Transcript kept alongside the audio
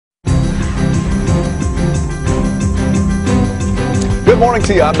morning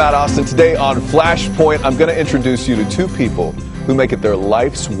to you. I'm Matt Austin. Today on Flashpoint, I'm going to introduce you to two people who make it their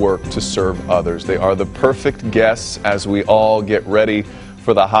life's work to serve others. They are the perfect guests as we all get ready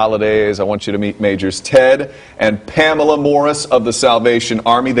for the holidays. I want you to meet Majors Ted and Pamela Morris of the Salvation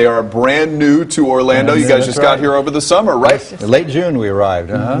Army. They are brand new to Orlando. You guys just got here over the summer, right? Yes. Late June we arrived.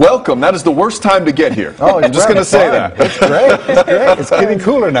 Welcome. That is the worst time to get here. Oh, I'm just going to say that. It's great. It's great. It's getting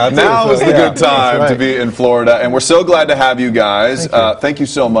cooler now, too. Now is the good time to be in Florida, and we're so glad to have you guys. Thank you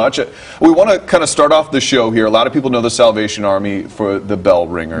so much. We want to kind of start off the show here. A lot of people know the Salvation Army for the bell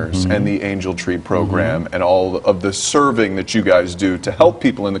ringers and the Angel Tree program and all of the serving that you guys do to help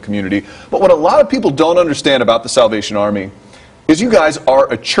people in the community. But what a lot of people don't understand about the Salvation Army is you guys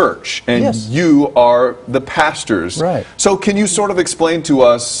are a church and you are the pastors. Right. So can you sort of explain to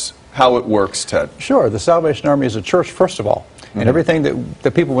us how it works, Ted? Sure. The Salvation Army is a church, first of all. And everything that the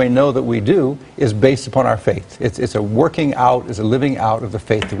people may know that we do is based upon our faith. It's a working out, it's a living out of the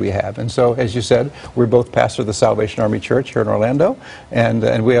faith that we have. And so, as you said, we're both pastors of the Salvation Army Church here in Orlando,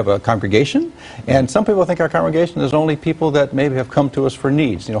 and we have a congregation. And some people think our congregation is only people that maybe have come to us for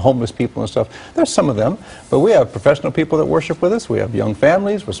needs, you know, homeless people and stuff. There's some of them, but we have professional people that worship with us. We have young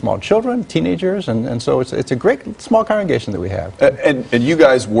families with small children, teenagers, and so it's a great small congregation that we have. And you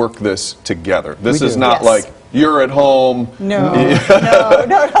guys work this together. This is not like you're at home. No.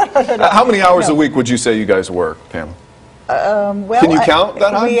 How many hours a week would you say you guys work, Pam? Well, can you count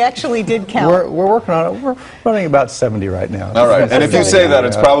that high? We actually did count. We're working on it. We're running about 70 right now. All right. And if you say that,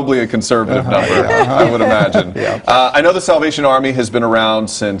 it's probably a conservative number, I would imagine. I know the Salvation Army has been around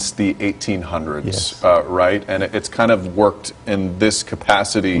since the 1800s, right? And it's kind of worked in this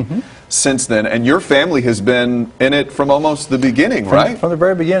capacity since then. And your family has been in it from almost the beginning, right? From the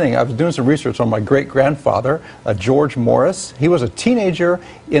very beginning. I was doing some research on my great-grandfather, George Morris. He was a teenager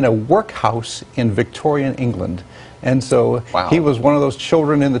in a workhouse in Victorian England. And so he was one of those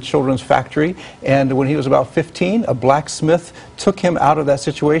children in the children's factory, and when he was about 15, a blacksmith took him out of that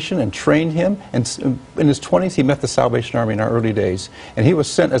situation and trained him, and in his 20s he met the Salvation Army in our early days. And he was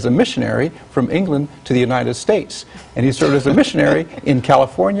sent as a missionary from England to the United States. And he served as a missionary in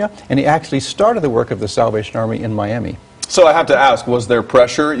California, and he actually started the work of the Salvation Army in Miami. So I have to ask, was there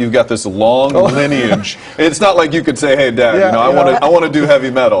pressure? You've got this long lineage. It's not like you could say, "Hey, Dad, I want to do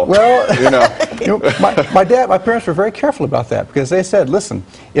heavy metal." Well, my parents were very careful about that because they said, "Listen,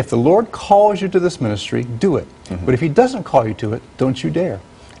 if the Lord calls you to this ministry, do it. But if He doesn't call you to it, don't you dare."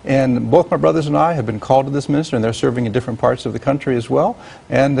 And both my brothers and I have been called to this ministry, and they're serving in different parts of the country as well.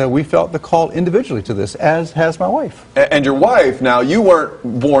 And we felt the call individually to this, as has my wife. And your wife, now, you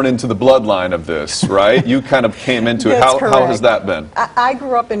weren't born into the bloodline of this, right? You kind of came into it. How has that been? I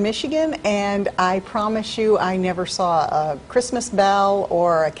grew up in Michigan, and I promise you I never saw a Christmas bell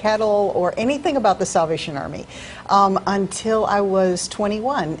or a kettle or anything about the Salvation Army until I was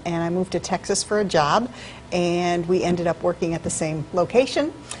 21, and I moved to Texas for a job. And we ended up working at the same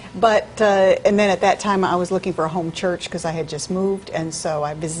location, but and then at that time I was looking for a home church because I had just moved, and so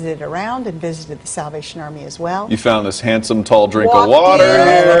I visited around and visited the Salvation Army as well. You found this handsome, tall drink of water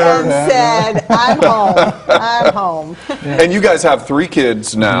here and said, "I'm home. I'm home." And you guys have 3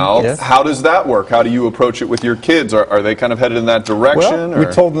 kids now. How does that work? How do you approach it with your kids? Are they kind of headed in that direction? Well, we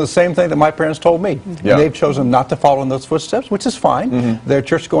told them the same thing that my parents told me. They've chosen not to follow in those footsteps, which is fine. They're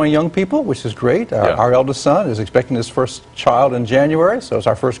church-going young people, which is great. Our eldest son is expecting his first child in January, so it's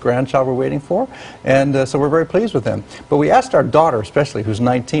our first grandchild we're waiting for, and so we're very pleased with them. But we asked our daughter, especially, who's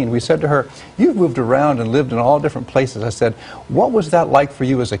 19, we said to her, "You've moved around and lived in all different places." I said, "What was that like for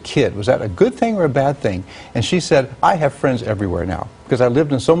you as a kid? Was that a good thing or a bad thing?" And she said, "I have friends everywhere now, because I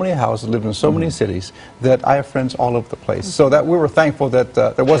lived in so many houses, lived in so many cities, that I have friends all over the place." So that we were thankful that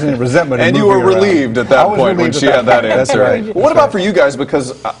there wasn't any resentment. And you were relieved at that point when she had that answer. That's right. What about for you guys?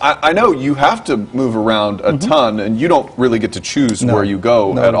 Because I know you have to move around a ton, and you don't really get to choose where you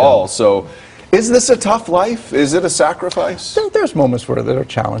go at all. So is this a tough life? Is it a sacrifice? There's moments where that are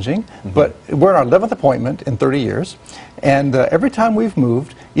challenging, but we're in our 11th appointment in 30 years, and every time we've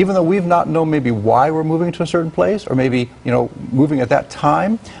moved, even though we've not known maybe why we're moving to a certain place, or maybe, you know, moving at that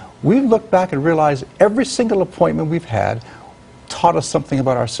time, we've looked back and realized every single appointment we've had taught us something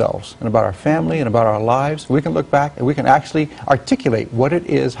about ourselves and about our family and about our lives. We can look back and we can actually articulate what it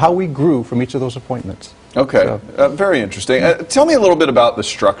is, how we grew from each of those appointments. Okay, very interesting. Tell me a little bit about the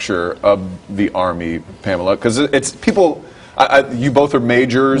structure of the Army, Pamela, because it's people, you both are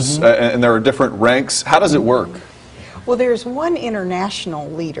majors and there are different ranks. How does it work? Well, there's one international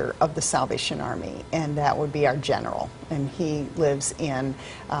leader of the Salvation Army, and that would be our general, and he lives in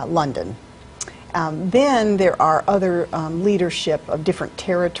London. Then there are other leadership of different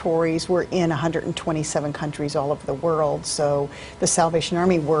territories. We're in 127 countries all over the world, so the Salvation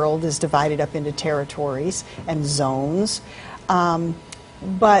Army world is divided up into territories and zones.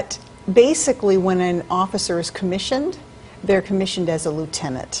 But basically, when an officer is commissioned, they're commissioned as a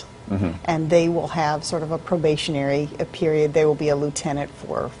lieutenant. And they will have sort of a probationary period. They will be a lieutenant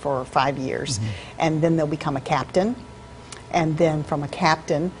for 5 years. And then they'll become a captain. And then from a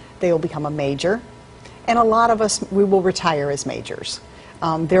captain, they will become a major. And a lot of us, we will retire as majors.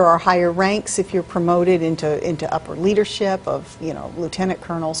 There are higher ranks if you're promoted into upper leadership of, lieutenant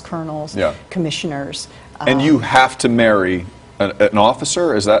colonels, commissioners. And you have to marry an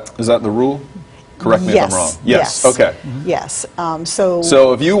officer? Is that the rule? Correct me if I'm wrong. Yes. Okay. Yes.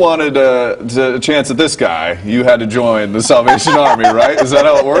 So if you wanted a chance at this guy, you had to join the Salvation Army, right? Is that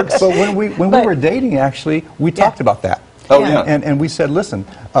how it works? So when we were dating, actually, we talked about that. Oh, yeah. And we said, listen,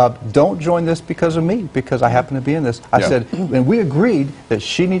 don't join this because of me, because I happen to be in this. I said, and we agreed that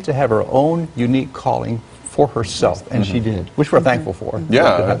she needs to have her own unique calling for herself, and she did, which we're thankful for.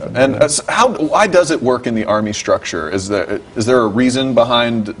 Yeah, and why does it work in the Army structure? Is there a reason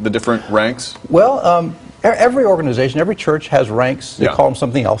behind the different ranks? Well, every organization, every church has ranks. They call them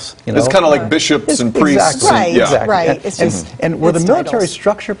something else. It's kind of like bishops and priests. Exactly. Right, right. And we're the military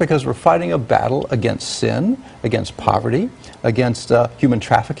structure because we're fighting a battle against sin, against poverty, against human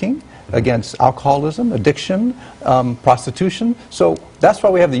trafficking, against alcoholism, addiction, prostitution. So that's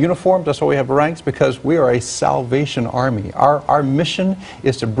why we have the uniforms, that's why we have ranks, because we are a salvation army. Our mission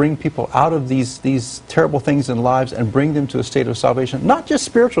is to bring people out of these terrible things in lives and bring them to a state of salvation. Not just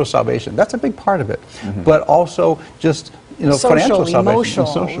spiritual salvation, that's a big part of it, but also just financial salvation,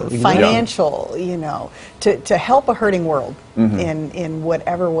 emotional, financial, to help a hurting world in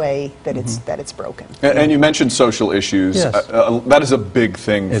whatever way that it's broken. And you mentioned social issues. Yes. That is a big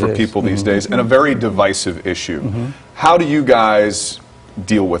thing for people these days, and a very divisive issue. How do you guys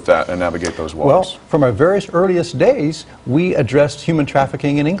deal with that and navigate those waters? Well, from our very earliest days, we addressed human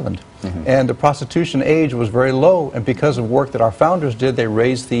trafficking in England. And the prostitution age was very low, and because of work that our founders did, they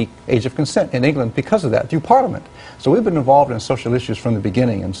raised the age of consent in England because of that, through Parliament. So we've been involved in social issues from the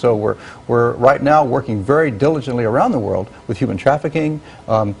beginning, and so we're right now working very diligently around the world with human trafficking.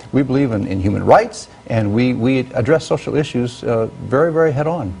 We believe in human rights, and we address social issues very, very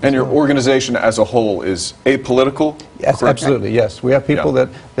head-on. And your organization as a whole is apolitical? Yes, absolutely, yes. We have people that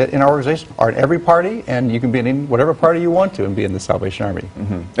in our organization are in every party, and you can be in whatever party you want to and be in the Salvation Army.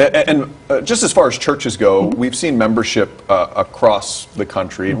 And just as far as churches go, we've seen membership across the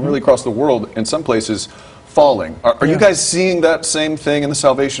country, and really across the world, in some places, falling. Are you guys seeing that same thing in the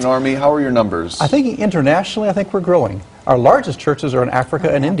Salvation Army? How are your numbers? I think internationally, I think we're growing. Our largest churches are in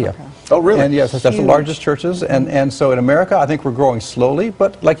Africa and India. Oh, really? And yes, that's the largest churches. And so in America, I think we're growing slowly.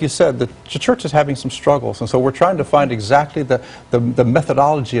 But like you said, the church is having some struggles. And so we're trying to find exactly the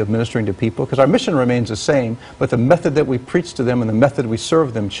methodology of ministering to people, because our mission remains the same, but the method that we preach to them and the method we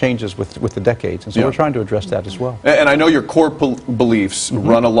serve them changes with the decades. And so we're trying to address that as well. And I know your core beliefs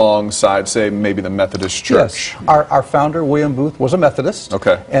run alongside, say, maybe the Methodist Church. Yes. Our founder, William Booth, was a Methodist.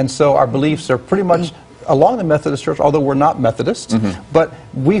 Okay. And so our beliefs are pretty much along the Methodist Church, although we're not Methodist, but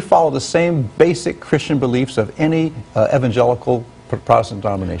we follow the same basic Christian beliefs of any evangelical Protestant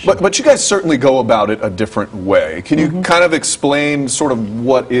denomination. But you guys certainly go about it a different way. Can you kind of explain sort of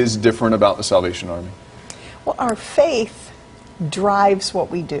what is different about the Salvation Army? Well, our faith drives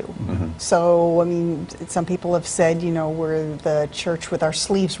what we do. So, I mean, some people have said, we're the church with our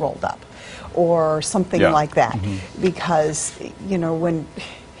sleeves rolled up, or something like that, because,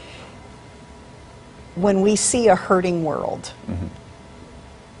 when we see a hurting world,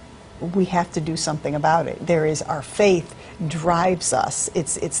 we have to do something about it. Our faith drives us.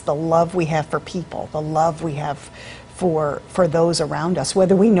 It's the love we have for people, the love we have for those around us,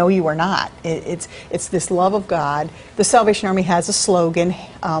 whether we know you or not. It's this love of God. The Salvation Army has a slogan,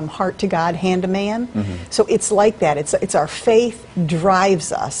 heart to God, hand to man. So it's like that. It's our faith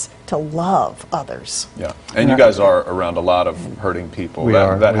drives us to love others. Yeah, and you guys are around a lot of hurting people.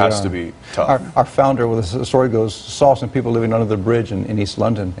 That has to be tough. Our founder, well, the story goes, saw some people living under the bridge in East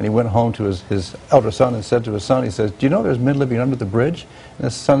London, and he went home to his elder son and said to his son, he says, do you know there's men living under the bridge? And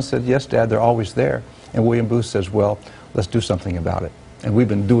his son said, yes, Dad, they're always there. And William Booth says, well, let's do something about it. And we've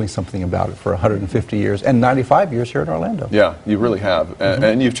been doing something about it for 150 years and 95 years here in Orlando. Yeah, you really have.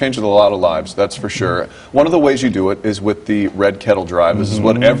 And you've changed a lot of lives, that's for sure. One of the ways you do it is with the Red Kettle Drive. This is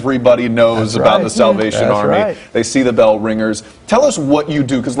what everybody knows about the Salvation Army. They see the bell ringers. Tell us what you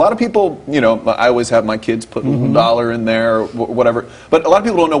do, because a lot of people, you know, I always have my kids put $1 in there, whatever, but a lot of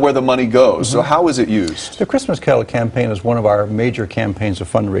people don't know where the money goes. So how is it used? The Christmas Kettle campaign is one of our major campaigns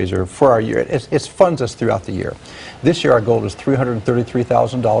of fundraiser for our year. It funds us throughout the year. This year our goal is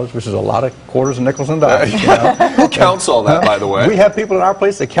 $333,000, which is a lot of quarters and nickels and dimes. You know? Who counts all that, by the way? We have people in our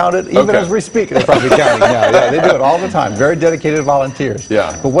place that count it, even as we speak. They're probably counting now. Yeah, they do it all the time. Very dedicated volunteers.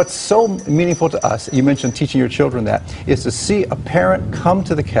 Yeah. But what's so meaningful to us, you mentioned teaching your children that, is to see a parent come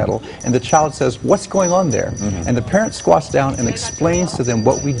to the kettle and the child says, what's going on there? And the parent squats down and explains to them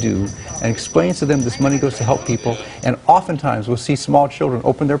what we do and explains to them this money goes to help people. And oftentimes we'll see small children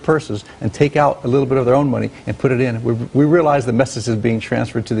open their purses and take out a little bit of their own money and put it in. We realize the message is being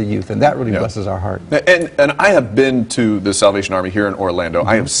transferred to the youth, and that really blesses our heart. And I have been to the Salvation Army here in Orlando.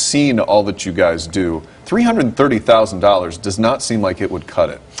 I have seen all that you guys do. $330,000 does not seem like it would cut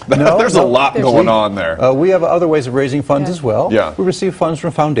it. No, There's a lot going on there. We have other ways of raising funds as well. Yeah. We receive funds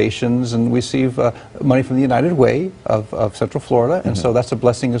from foundations, and we receive money from the United Way of Central Florida, and so that's a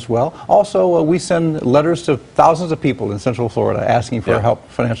blessing as well. Also, we send letters to thousands of people in Central Florida asking for help,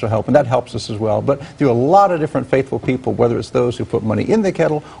 financial help, and that helps us as well. But through a lot of different faithful people, whether it's those who put money in the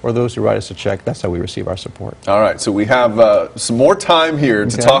kettle or those who write us a check, that's how we receive our support. All right, so we have some more time here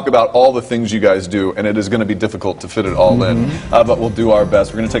to talk about all the things you guys do, and it is going to be difficult to fit it all in, but we'll do our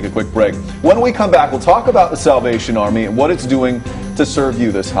best. We're going to take a quick break. When we come back, we'll talk about the Salvation Army and what it's doing to serve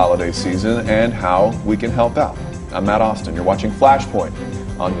you this holiday season and how we can help out. I'm Matt Austin. You're watching Flashpoint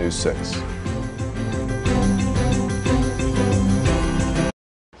on News 6.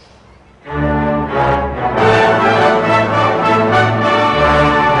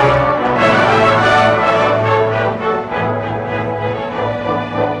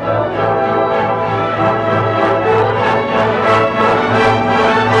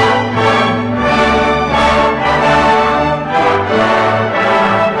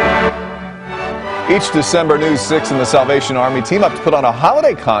 Each December, News 6 and the Salvation Army team up to put on a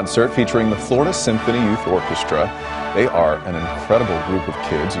holiday concert featuring the Florida Symphony Youth Orchestra. They are an incredible group of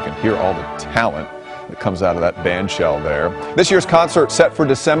kids. You can hear all the talent that comes out of that band shell there. This year's concert set for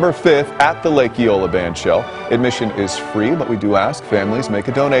December 5th at the Lake Eola Band Shell. Admission is free, but we do ask families make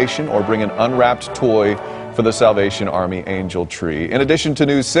a donation or bring an unwrapped toy for the Salvation Army Angel Tree. In addition to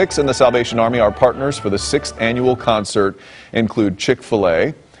News 6 and the Salvation Army, our partners for the 6th annual concert include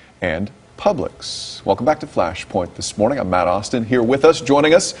Chick-fil-A and Publix. Welcome back to Flashpoint this morning. I'm Matt Austin. Here with us,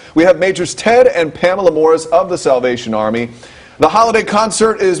 joining us, we have Majors Ted and Pamela Morris of the Salvation Army. The holiday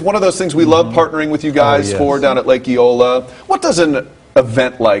concert is one of those things we love partnering with you guys for down at Lake Eola. What does an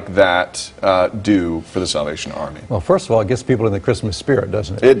event like that do for the Salvation Army? Well, first of all, it gets people in the Christmas spirit,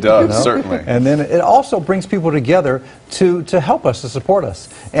 doesn't it? It does, certainly. And then it also brings people together to help us, to support us.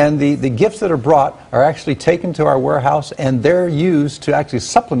 And the gifts that are brought are actually taken to our warehouse, and they're used to actually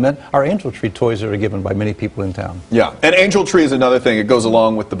supplement our Angel Tree toys that are given by many people in town. Yeah, and Angel Tree is another thing. It goes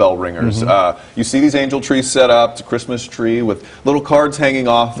along with the bell ringers. You see these Angel Trees set up. It's a Christmas tree with little cards hanging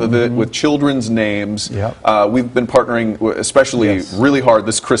off of it with children's names. We've been partnering, especially really hard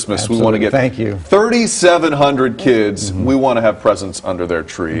this Christmas. Absolutely. We want to get Thank you. 3,700 kids. We want to have presents under their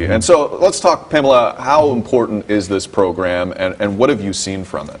tree. And so let's talk, Pamela, how important is this program and what have you seen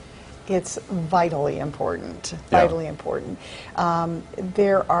from it? It's vitally important, vitally important.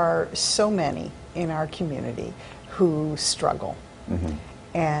 There are so many in our community who struggle,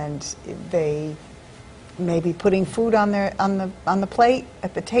 and they may be putting food on the plate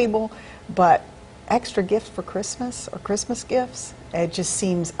at the table, but extra gifts for Christmas or Christmas gifts, it just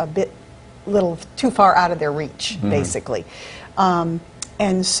seems a little too far out of their reach, basically.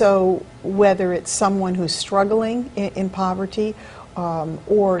 And so whether it's someone who's struggling in poverty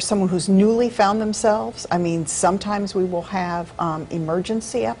or someone who's newly found themselves, I mean, sometimes we will have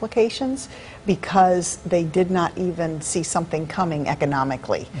emergency applications because they did not even see something coming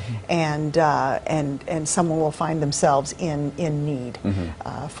economically, and someone will find themselves in need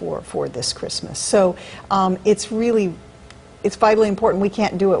for this Christmas. So it's vitally important. We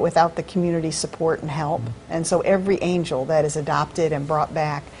can't do it without the community support and help. And so every angel that is adopted and brought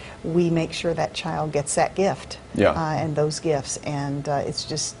back, we make sure that child gets that gift and those gifts. And it's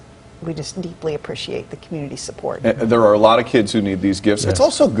just we just deeply appreciate the community support. And there are a lot of kids who need these gifts. Yes. It's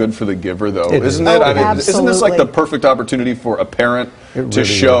also good for the giver, though, isn't it? Oh, I mean, absolutely. isn't this like the perfect opportunity for a parent to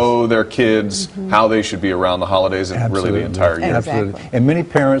show their kids how they should be around the holidays and really the entire year? Absolutely. And many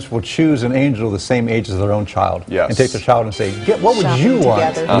parents will choose an angel the same age as their own child. Yes. And take their child and say, what would you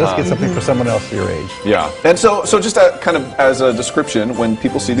want? And let's get something for someone else your age. Yeah. And so just kind of as a description, when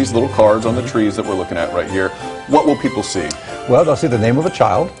people see these little cards on the trees that we're looking at right here, what will people see? Well, they'll see the name of a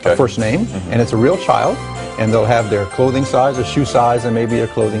child, a first name, and it's a real child, and they'll have their clothing size, a shoe size, and maybe a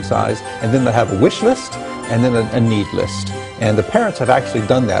clothing size, and then they'll have a wish list, and then a need list. And the parents have actually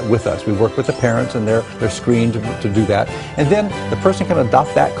done that with us. We work with the parents, and they're screened to do that. And then the person can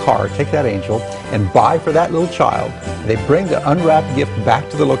adopt that card, take that angel, and buy for that little child. They bring the unwrapped gift back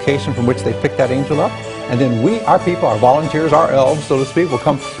to the location from which they picked that angel up, and then our people, our volunteers, our elves, so to speak, will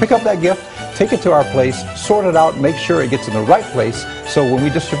come pick up that gift, take it to our place, sort it out, make sure it gets in the right place, so when we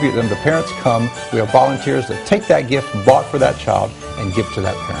distribute them, the parents come, we have volunteers that take that gift bought for that child and give to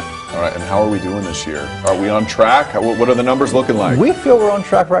that parent. All right, and how are we doing this year? Are we on track? What are the numbers looking like? We feel we're on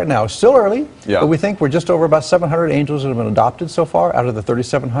track right now. It's still early, but we think we're just over about 700 angels that have been adopted so far out of the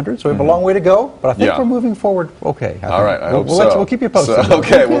 3,700, so we have a long way to go, but I think we're moving forward okay. All right, I hope so. We'll keep you posted. So,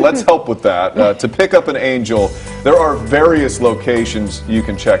 okay, well, let's help with that. To pick up an angel, there are various locations you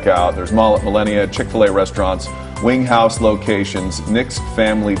can check out. There's Mall at Millennia, Chick-fil-A restaurants, Wing House locations, Nick's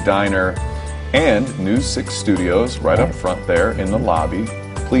Family Diner, and News 6 Studios right up front there in the lobby.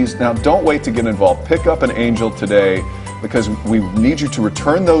 Please, now don't wait to get involved. Pick up an angel today because we need you to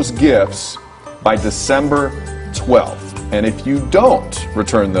return those gifts by December 12th. And if you don't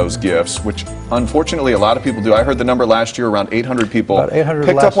return those gifts, which unfortunately a lot of people do, I heard the number last year, around 800 people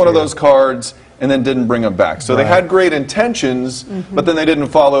picked up one of those cards and then didn't bring them back. So they had great intentions, but then they didn't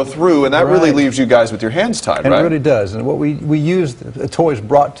follow through, and that really leaves you guys with your hands tied, and it really does. And what we use, the toys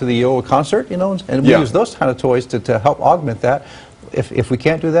brought to the old concert, you know, and we use those kind of toys to help augment that. If we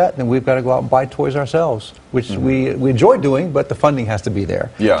can't do that, then we've got to go out and buy toys ourselves, which we enjoy doing, but the funding has to be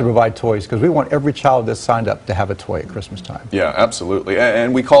there to provide toys, because we want every child that's signed up to have a toy at Christmas time. Yeah, absolutely.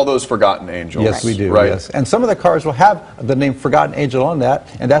 And we call those Forgotten Angels. Yes, we do, yes. And some of the cards will have the name Forgotten Angel on that,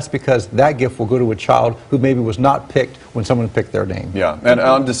 and that's because that gift will go to a child who maybe was not picked when someone picked their name. Yeah, and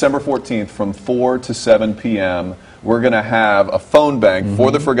on December 14th from 4 to 7 p.m., we're going to have a phone bank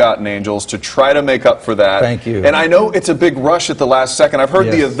for the Forgotten Angels to try to make up for that. Thank you. And I know it's a big rush at the last second. I've heard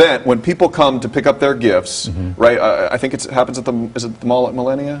the event, when people come to pick up their gifts, right? I think it happens at the Mall at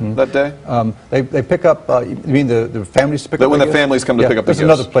Millennia that day? They pick up, you mean the families pick up when the families come to pick up the gifts? There's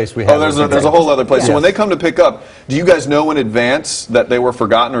another place we have. Oh, there's a whole other place. So when they come to pick up, do you guys know in advance that they were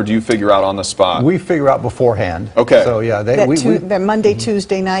forgotten, or do you figure out on the spot? We figure out beforehand. Okay. So yeah, the Monday,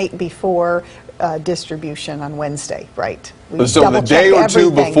 Tuesday night before distribution on Wednesday, right? So the day or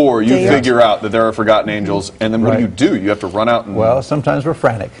two before, you figure out that there are Forgotten Angels, and then what do? You have to run out and... Well, sometimes we're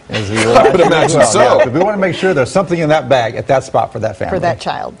frantic. As I would imagine so. Yeah, we want to make sure there's something in that bag at that spot for that family. For that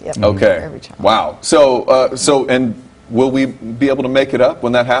child, yep. Okay. For every child. Wow. So, and will we be able to make it up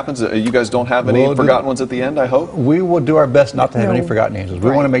when that happens? You guys don't have any forgotten ones at the end, I hope? We will do our best not to have any Forgotten Angels.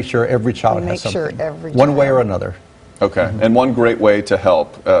 We want to make sure every child has something. One way or another. Okay, and one great way to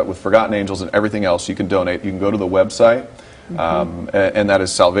help with Forgotten Angels and everything else you can donate, you can go to the website, and that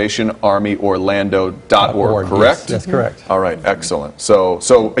is salvationarmyorlando.org, correct? Yes, that's correct. All right, excellent. So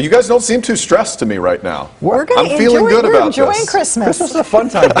you guys don't seem too stressed to me right now. I'm feeling good about this. We're enjoying Christmas. Christmas is a fun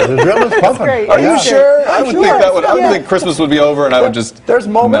time. The adrenaline's pumping. Are you sure? I would think that would. I would think Christmas would be over and I would just There's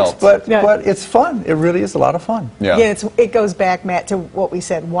moments, melt. but it's fun. It really is a lot of fun. Yeah, it goes back, Matt, to what we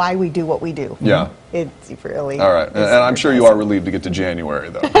said, why we do what we do. Yeah. It's really... All right, and I'm sure you are relieved to get to January,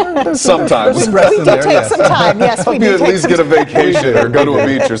 though. Sometimes. We do take some time, yes, we do. Hope you at least get a vacation or go to a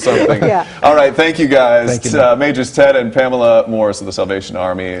beach or something. All right, thank you guys. Thank you, Majors Ted and Pamela Morris of the Salvation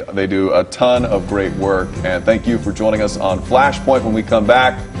Army. They do a ton of great work, and thank you for joining us on Flashpoint. When we come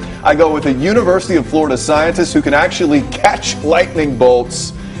back, I go with a University of Florida scientist who can actually catch lightning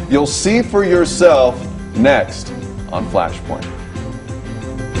bolts. You'll see for yourself next on Flashpoint.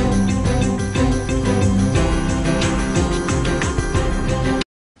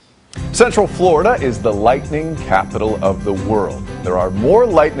 Central Florida is the lightning capital of the world. There are more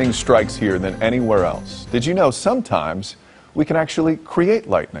lightning strikes here than anywhere else. Did you know sometimes we can actually create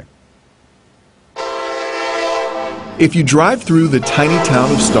lightning? If you drive through the tiny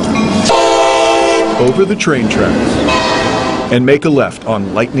town of Star, over the train tracks, and make a left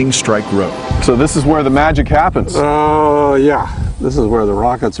on Lightning Strike Road. So this is where the magic happens. Yeah. This is where the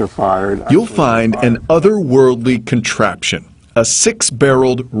rockets are fired. You'll find an otherworldly contraption, a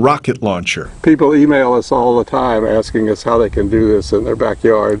 6-barreled rocket launcher. People email us all the time asking us how they can do this in their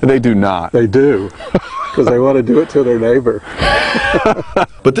backyard. They do not. They do, because they want to do it to their neighbor.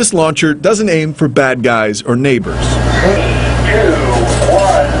 But this launcher doesn't aim for bad guys or neighbors. 3, 2,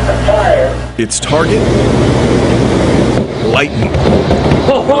 1, fire. Its target? Lightning.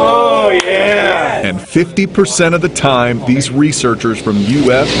 Oh, yeah! And 50% of the time, these researchers from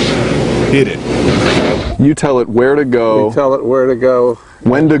UF hit it. You tell it where to go. We tell it where to go.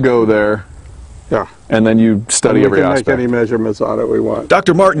 When to go there. Yeah. And then you study every aspect. We can make any measurements on it we want.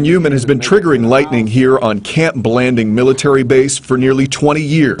 Dr. Martin Newman has been triggering lightning here on Camp Blanding Military Base for nearly 20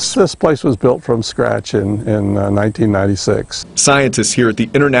 years. This place was built from scratch in 1996. Scientists here at the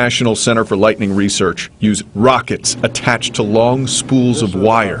International Center for Lightning Research use rockets attached to long spools of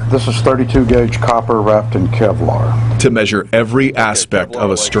wire. This is 32 gauge copper wrapped in Kevlar. To measure every aspect of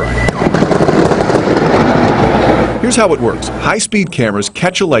a strike. Here's how it works. High-speed cameras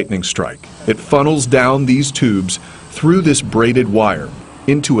catch a lightning strike. It funnels down these tubes through this braided wire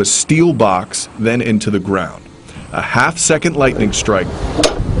into a steel box, then into the ground. A half-second lightning strike,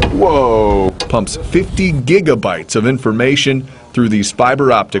 whoa, pumps 50 gigabytes of information through these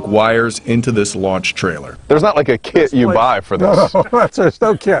fiber optic wires into this launch trailer. There's not like a kit you buy for this. No, there's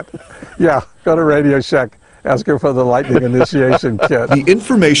no kit. Yeah, go to Radio Shack. Ask her for the lightning initiation kit. The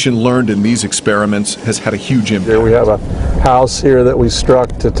information learned in these experiments has had a huge impact. Here we have a house here that we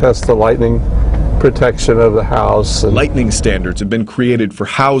struck to test the lightning protection of the house. And lightning standards have been created for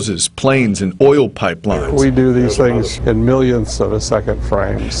houses, planes, and oil pipelines. We do these things in millionths of a second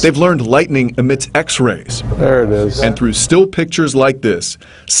frames. They've learned lightning emits X-rays. There it is. And through still pictures like this,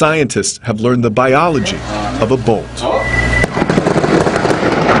 scientists have learned the biology of a bolt.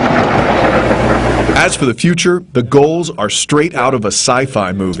 As for the future, the goals are straight out of a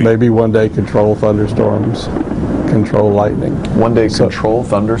sci-fi movie. Maybe one day control thunderstorms, control lightning. One day control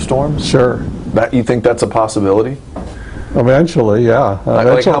thunderstorms? Sure. That, you think that's a possibility? Eventually, yeah.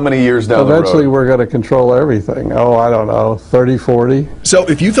 Like how many years down the road? Eventually we're going to control everything. Oh, I don't know, 30, 40. So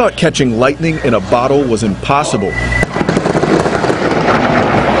if you thought catching lightning in a bottle was impossible,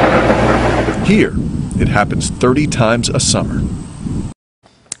 here it happens 30 times a summer.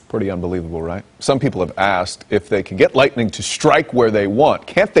 Pretty unbelievable, right? Some people have asked if they can get lightning to strike where they want.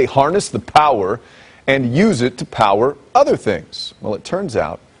 Can't they harness the power and use it to power other things? Well, it turns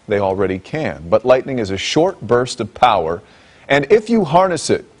out they already can. But lightning is a short burst of power, and if you harness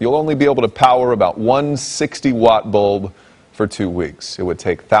it, you'll only be able to power about one 60-watt bulb for 2 weeks. It would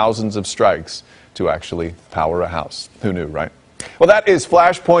take thousands of strikes to actually power a house. Who knew, right? Well, that is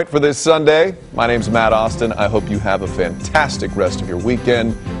Flashpoint for this Sunday. My name's Matt Austin. I hope you have a fantastic rest of your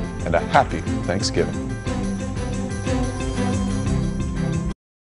weekend and a happy Thanksgiving.